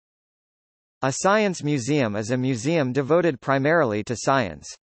A science museum is a museum devoted primarily to science.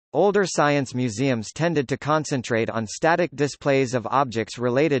 Older science museums tended to concentrate on static displays of objects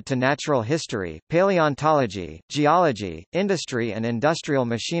related to natural history, paleontology, geology, industry and industrial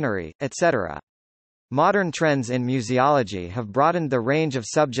machinery, etc. Modern trends in museology have broadened the range of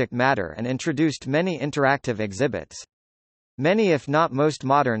subject matter and introduced many interactive exhibits. Many if not most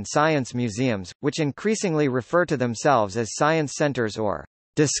modern science museums, which increasingly refer to themselves as science centers or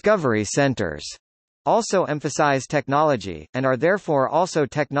discovery centers, also emphasize technology, and are therefore also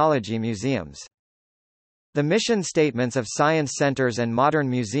technology museums. The mission statements of science centers and modern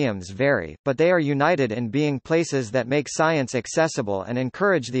museums vary, but they are united in being places that make science accessible and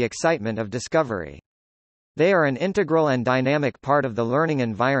encourage the excitement of discovery. They are an integral and dynamic part of the learning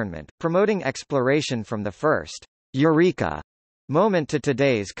environment, promoting exploration from the first Eureka moment to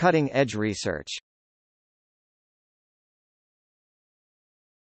today's cutting-edge research.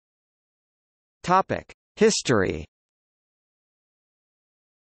 History.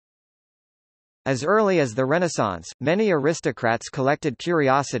 As early as the Renaissance, many aristocrats collected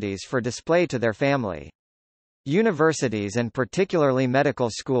curiosities for display to their family. Universities and particularly medical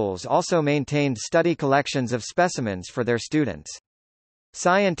schools also maintained study collections of specimens for their students.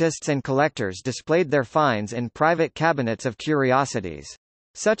 Scientists and collectors displayed their finds in private cabinets of curiosities.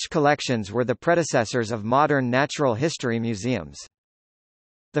 Such collections were the predecessors of modern natural history museums.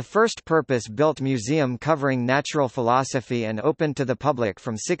 The first purpose-built museum covering natural philosophy and open to the public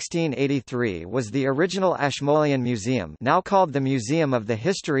from 1683 was the original Ashmolean Museum, now called the Museum of the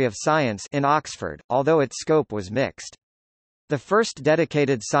History of Science, in Oxford, although its scope was mixed. The first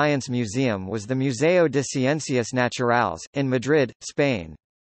dedicated science museum was the Museo de Ciencias Naturales, in Madrid, Spain.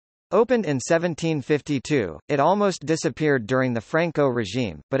 Opened in 1752, it almost disappeared during the Franco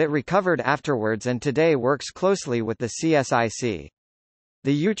regime, but it recovered afterwards and today works closely with the CSIC.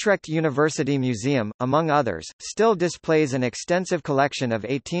 The Utrecht University Museum, among others, still displays an extensive collection of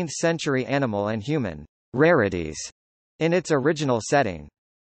 18th-century animal and human rarities in its original setting.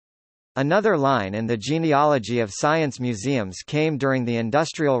 Another line in the genealogy of science museums came during the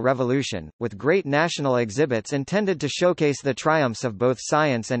Industrial Revolution, with great national exhibits intended to showcase the triumphs of both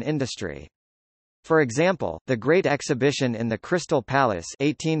science and industry. For example, the Great Exhibition in the Crystal Palace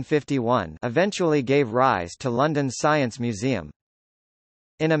 1851 eventually gave rise to London's Science Museum.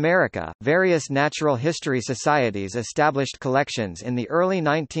 In America, various natural history societies established collections in the early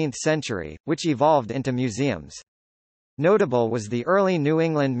 19th century, which evolved into museums. Notable was the early New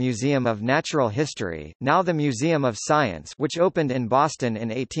England Museum of Natural History, now the Museum of Science, which opened in Boston in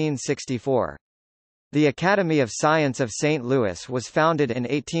 1864. The Academy of Science of St. Louis was founded in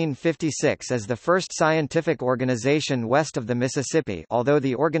 1856 as the first scientific organization west of the Mississippi. Although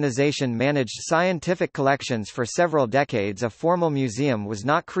the organization managed scientific collections for several decades, a formal museum was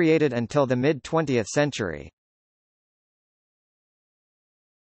not created until the mid-20th century.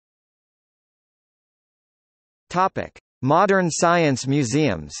 Topic: Modern science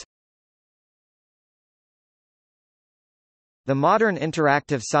museums. The modern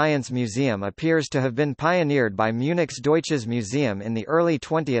interactive science museum appears to have been pioneered by Munich's Deutsches Museum in the early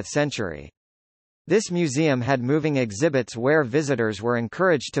 20th century. This museum had moving exhibits where visitors were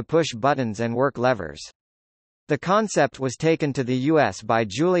encouraged to push buttons and work levers. The concept was taken to the U.S. by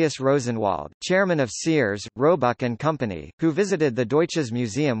Julius Rosenwald, chairman of Sears, Roebuck and Company, who visited the Deutsches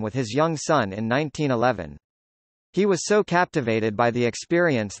Museum with his young son in 1911. He was so captivated by the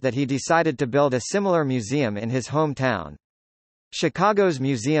experience that he decided to build a similar museum in his hometown. Chicago's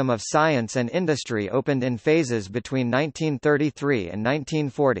Museum of Science and Industry opened in phases between 1933 and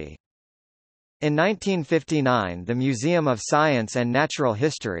 1940. In 1959 the Museum of Science and Natural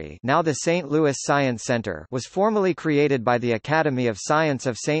History, now the St. Louis Science Center, was formally created by the Academy of Science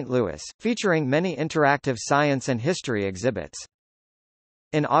of St. Louis, featuring many interactive science and history exhibits.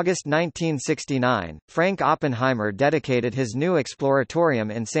 In August 1969, Frank Oppenheimer dedicated his new exploratorium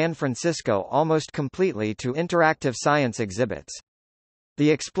in San Francisco almost completely to interactive science exhibits. The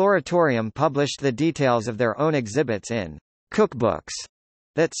exploratorium published the details of their own exhibits in cookbooks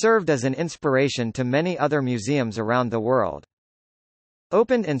that served as an inspiration to many other museums around the world.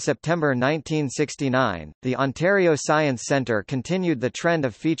 Opened in September 1969, the Ontario Science Centre continued the trend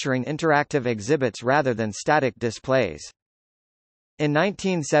of featuring interactive exhibits rather than static displays. In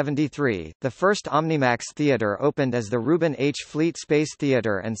 1973, the first Omnimax Theater opened as the Reuben H. Fleet Space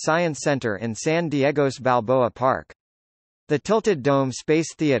Theater and Science Center in San Diego's Balboa Park. The Tilted Dome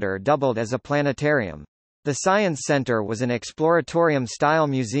Space Theater doubled as a planetarium. The Science Center was an exploratorium-style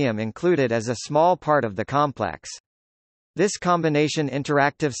museum included as a small part of the complex. This combination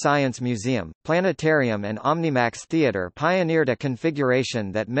interactive science museum, planetarium and Omnimax theater pioneered a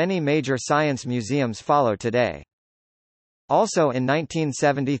configuration that many major science museums follow today. Also in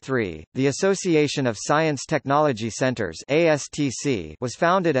 1973, the Association of Science Technology Centers (ASTC) was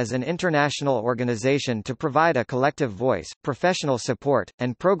founded as an international organization to provide a collective voice, professional support,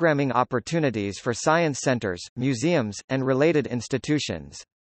 and programming opportunities for science centers, museums, and related institutions.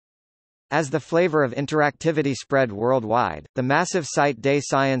 As the flavor of interactivity spread worldwide, the massive site des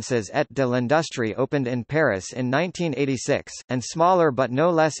Sciences et de l'Industrie opened in Paris in 1986, and smaller but no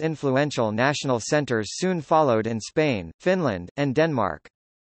less influential national centres soon followed in Spain, Finland, and Denmark.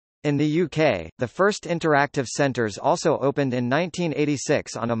 In the UK, the first interactive centres also opened in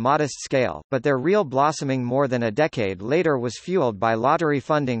 1986 on a modest scale, but their real blossoming more than a decade later was fueled by lottery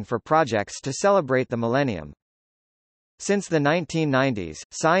funding for projects to celebrate the millennium. Since the 1990s,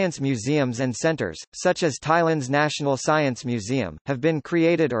 science museums and centers, such as Thailand's National Science Museum, have been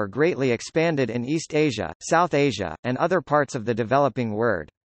created or greatly expanded in East Asia, South Asia, and other parts of the developing world.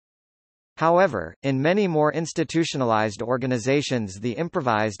 However, in many more institutionalized organizations the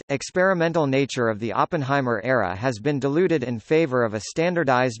improvised, experimental nature of the Oppenheimer era has been diluted in favor of a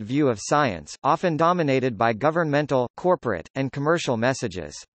standardized view of science, often dominated by governmental, corporate, and commercial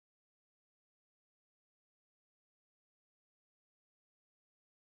messages.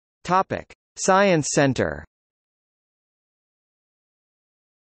 Topic: Science Center.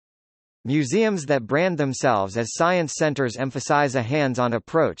 Museums that brand themselves as science centers emphasize a hands-on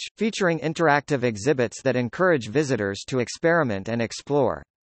approach, featuring interactive exhibits that encourage visitors to experiment and explore.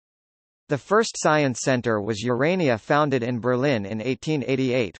 The first science center was Urania, founded in Berlin in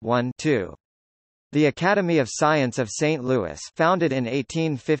 1888. 1-2. The Academy of Science of St. Louis, founded in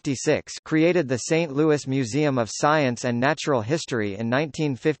 1856, created the St. Louis Museum of Science and Natural History in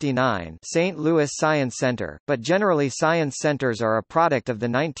 1959, St. Louis Science Center, but generally science centers are a product of the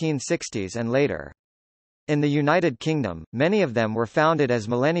 1960s and later. In the United Kingdom, many of them were founded as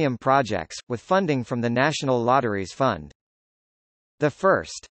Millennium Projects, with funding from the National Lotteries Fund. The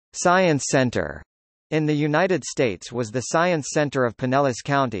first Science Center in the United States was the Science Center of Pinellas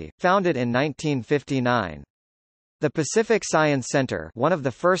County, founded in 1959. The Pacific Science Center, one of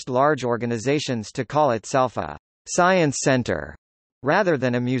the first large organizations to call itself a science center rather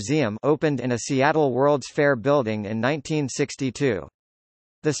than a museum, opened in a Seattle World's Fair building in 1962.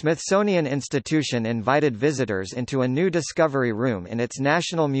 The Smithsonian Institution invited visitors into a new discovery room in its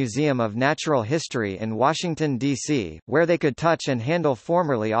National Museum of Natural History in Washington, D.C., where they could touch and handle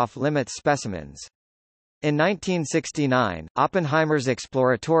formerly off-limits specimens. In 1969, Oppenheimer's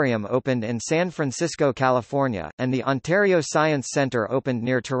Exploratorium opened in San Francisco, California, and the Ontario Science Centre opened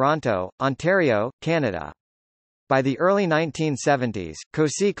near Toronto, Ontario, Canada. By the early 1970s,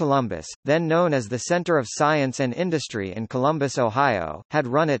 COSI Columbus, then known as the Center of Science and Industry in Columbus, Ohio, had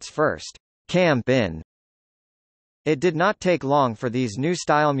run its first camp in. It did not take long for these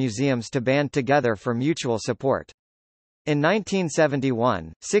new-style museums to band together for mutual support. In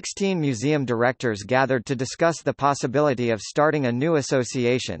 1971, 16 museum directors gathered to discuss the possibility of starting a new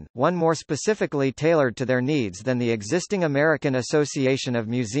association, one more specifically tailored to their needs than the existing American Association of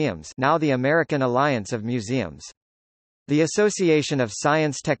Museums, now the American Alliance of Museums. The Association of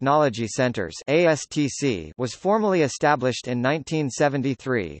Science Technology Centers (ASTC) was formally established in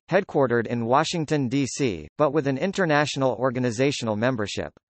 1973, headquartered in Washington, D.C., but with an international organizational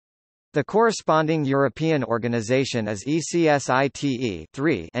membership. The corresponding European organisation is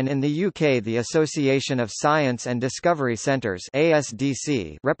ECSITE and in the UK the Association of Science and Discovery Centres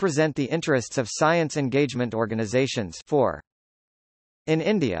 (ASDC) represent the interests of science engagement organisations. 4. In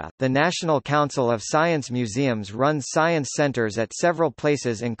India, the National Council of Science Museums runs science centres at several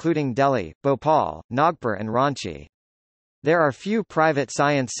places including Delhi, Bhopal, Nagpur and Ranchi. There are few private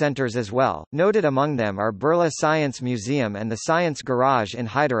science centres as well, noted among them are Birla Science Museum and the Science Garage in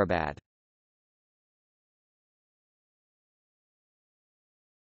Hyderabad.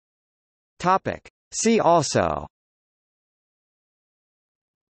 See also: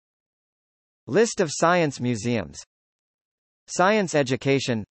 List of science museums, Science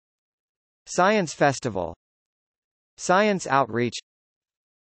education, Science festival, Science outreach,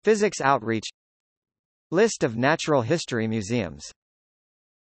 Physics outreach, List of natural history museums.